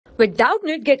With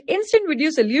Doubtnut, get instant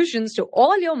video solutions to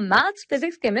all your maths,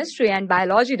 physics, chemistry, and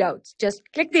biology doubts. Just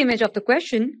click the image of the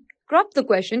question, crop the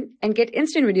question, and get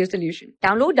instant video solution.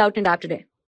 Download Doubtnut app today.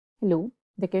 Hello,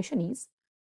 the question is,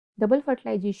 double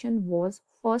fertilization was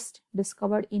first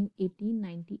discovered in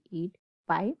 1898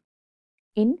 by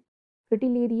in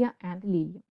Fritillaria and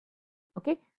Lilium.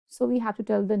 Okay, so we have to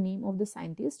tell the name of the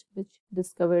scientist which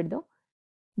discovered the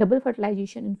double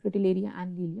fertilization in Fritillaria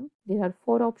and Lilium. There are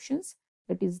 4 options,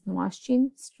 that is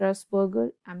Noaschin,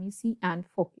 Strasburger, Amici and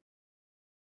Fouquet.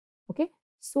 Okay,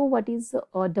 so what is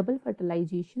double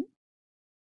fertilization?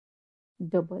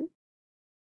 Double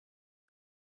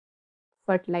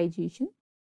fertilization.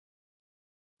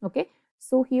 Okay,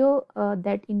 so here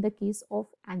that in the case of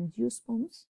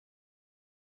angiosperms,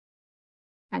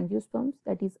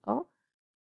 that is a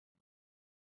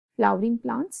flowering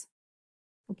plants,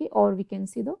 okay, or we can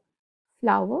say the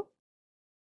flower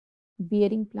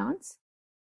bearing plants,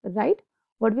 right?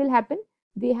 What will happen?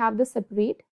 They have the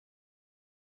separate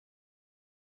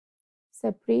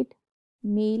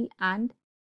male and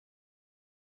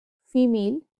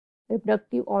female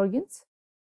reproductive organs,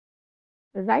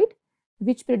 right,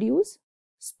 which produce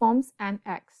sperms and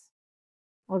eggs,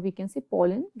 or we can say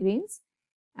pollen grains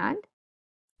and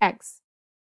eggs,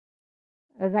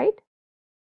 right?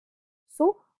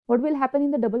 So what will happen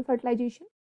in the double fertilization?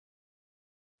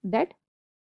 That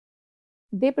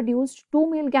they produced 2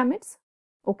 male gametes,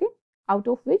 okay, out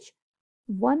of which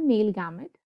one male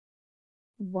gamete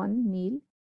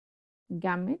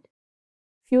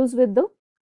fuse with the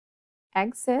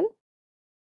egg cell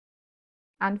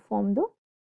and form the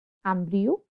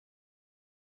embryo,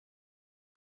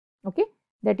 okay,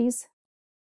 that is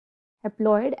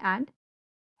haploid and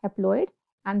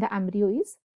the embryo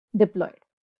is diploid,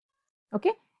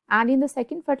 okay. And in the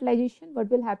second fertilization, what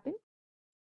will happen?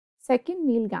 Second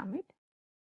male gamete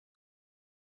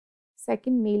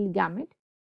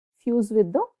fuse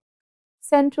with the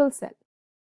central cell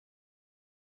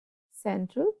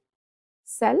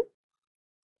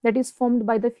that is formed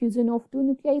by the fusion of 2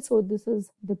 nuclei. So this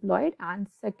is diploid and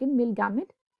second male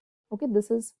gamete, okay, this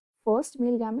is first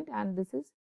male gamete and this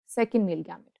is second male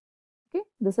gamete, okay,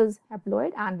 this is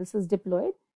haploid and this is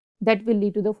diploid, that will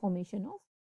lead to the formation of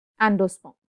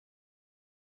endosperm,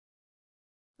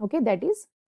 okay, that is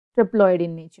triploid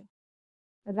in nature,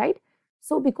 right?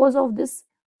 So because of this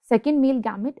second male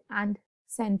gamete and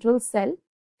central cell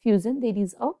fusion,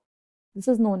 this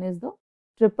is known as the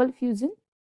triple fusion,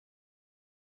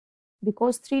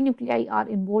 because 3 nuclei are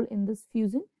involved in this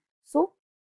fusion. So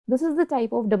this is the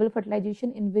type of double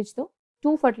fertilization in which the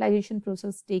 2 fertilization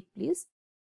process take place,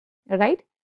 right?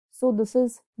 So this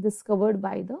is discovered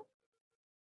by the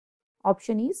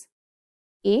option is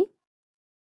A,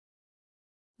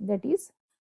 that is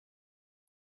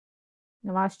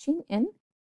Noaschin in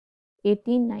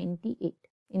 1898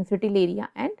 in Fritillaria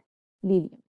and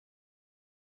Lilium.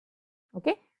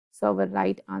 Okay, so our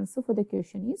right answer for the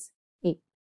question is A.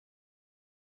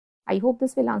 I hope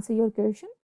this will answer your question.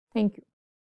 Thank you.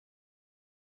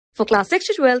 For class 6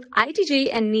 to 12, IIT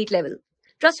JEE and NEET level.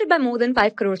 Trusted by more than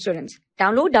 5 crore students.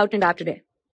 Download Doubtnut app today.